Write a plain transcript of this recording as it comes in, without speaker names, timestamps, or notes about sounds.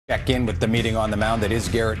Check in with the meeting on the mound. That is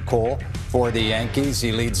Garrett Cole for the Yankees.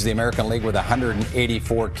 He leads the American League with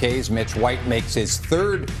 184 Ks. Mitch White makes his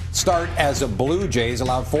third start as a Blue Jays,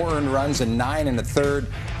 allowed 4 earned runs and 9 in the third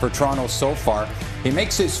for Toronto so far. He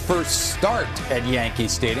makes his first start at Yankee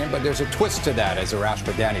Stadium, but there's a twist to that as Arash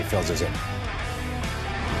Badani fills us in.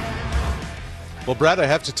 Well, Brad, I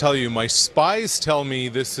have to tell you, my spies tell me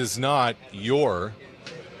this is not your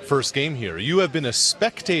first game here. You have been a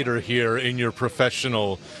spectator here in your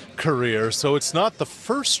professional career, so it's not the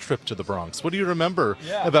first trip to the Bronx. What do you remember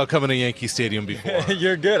about coming to Yankee Stadium before?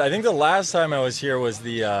 You're good. I think the last time I was here was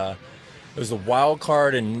it was the wild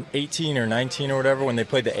card in 18 or 19 or whatever when they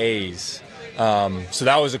played the A's. So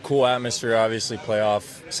that was a cool atmosphere, obviously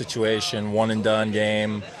playoff situation, one and done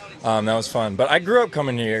game. That was fun. But I grew up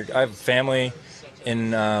coming here. I have family in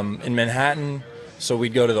Manhattan. So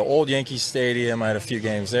we'd go to the old Yankee Stadium. I had a few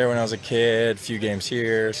games there when I was a kid, a few games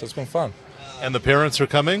here. So it's been fun. And the parents are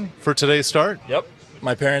coming for today's start? Yep.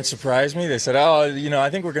 My parents surprised me. They said, oh, I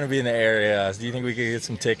think we're going to be in the area. Do you think we could get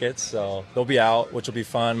some tickets? So they'll be out, which will be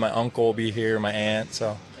fun. My uncle will be here, my aunt.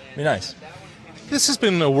 So it'll be nice. This has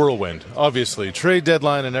been a whirlwind, obviously. Trade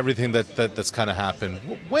deadline and everything that's kind of happened.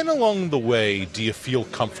 When along the way do you feel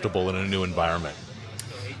comfortable in a new environment?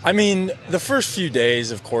 I mean, the first few days,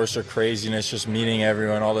 of course, are craziness, just meeting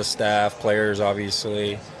everyone, all the staff, players,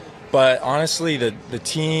 obviously. But honestly, the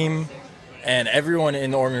team and everyone in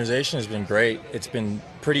the organization has been great. It's been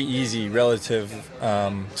pretty easy relative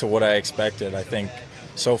to what I expected. I think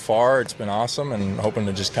so far it's been awesome, and hoping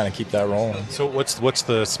to just kind of keep that rolling. So what's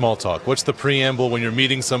the small talk? What's the preamble when you're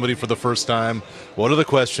meeting somebody for the first time? What are the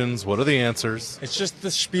questions? What are the answers? It's just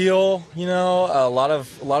the spiel, a lot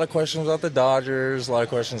of questions about the Dodgers, a lot of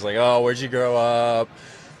questions like, oh, where'd you grow up?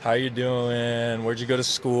 How you doing? Where'd you go to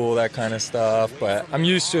school? That kind of stuff. But I'm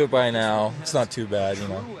used to it by now. It's not too bad,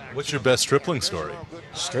 What's your best stripling story?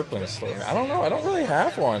 Stripling story? I don't know. I don't really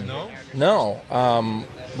have one. No.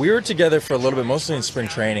 We were together for a little bit, mostly in spring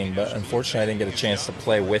training, but unfortunately I didn't get a chance to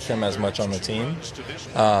play with him as much on the team.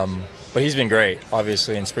 But he's been great.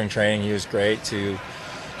 Obviously in spring training he was great to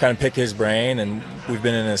kind of pick his brain, and we've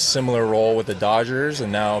been in a similar role with the Dodgers,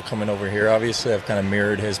 and now coming over here, obviously I've kind of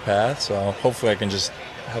mirrored his path, so hopefully I can just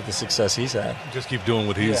have the success he's had. Just keep doing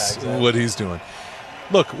what he's doing.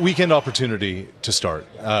 Look, weekend opportunity to start.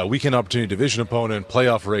 Weekend opportunity, division opponent,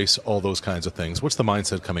 playoff race, all those kinds of things. What's the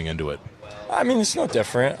mindset coming into it? I mean, it's no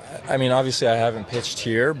different. I mean, obviously I haven't pitched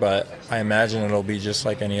here, but I imagine it'll be just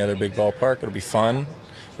like any other big ballpark. It'll be fun.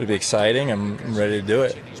 It'll be exciting. I'm ready to do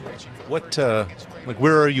it.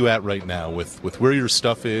 Where are you at right now with where your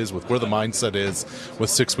stuff is, with where the mindset is, with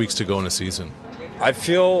 6 weeks to go in a season? I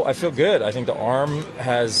feel good. I think the arm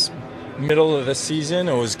has middle of the season,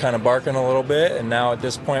 it was kind of barking a little bit, and now at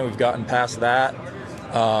this point we've gotten past that.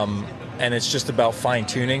 And it's just about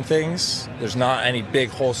fine-tuning things. There's not any big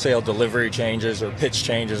wholesale delivery changes or pitch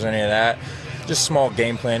changes or any of that. Just small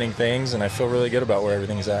game planning things, and I feel really good about where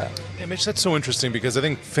everything's at. Yeah, Mitch, that's so interesting because I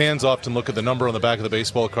think fans often look at the number on the back of the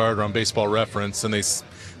baseball card or on Baseball Reference, and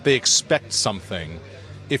they expect something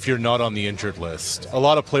if you're not on the injured list. A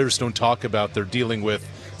lot of players don't talk about they're dealing with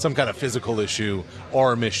some kind of physical issue,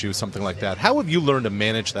 arm issue, something like that. How have you learned to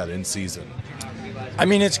manage that in season? I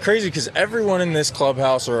mean, it's crazy because everyone in this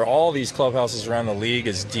clubhouse or all these clubhouses around the league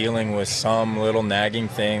is dealing with some little nagging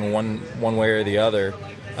thing one way or the other.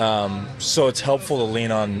 So it's helpful to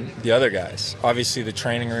lean on the other guys. Obviously, the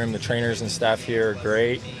training room, the trainers and staff here are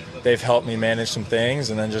great. They've helped me manage some things,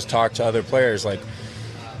 and then just talk to other players, like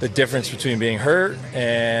the difference between being hurt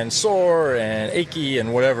and sore and achy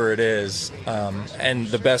and whatever it is. And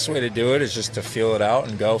the best way to do it is just to feel it out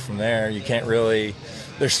and go from there. You can't really,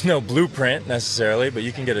 there's no blueprint necessarily, but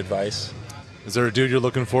you can get advice. Is there a dude you're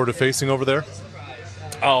looking forward to facing over there?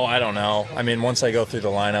 Oh, I don't know. I mean, once I go through the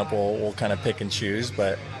lineup, we'll kind of pick and choose,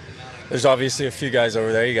 but there's obviously a few guys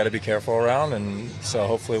over there you got to be careful around, and so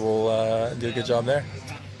hopefully we'll do a good job there.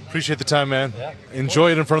 Appreciate the time, man. Yeah,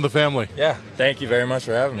 enjoy it in front of the family. Yeah, thank you very much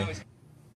for having me.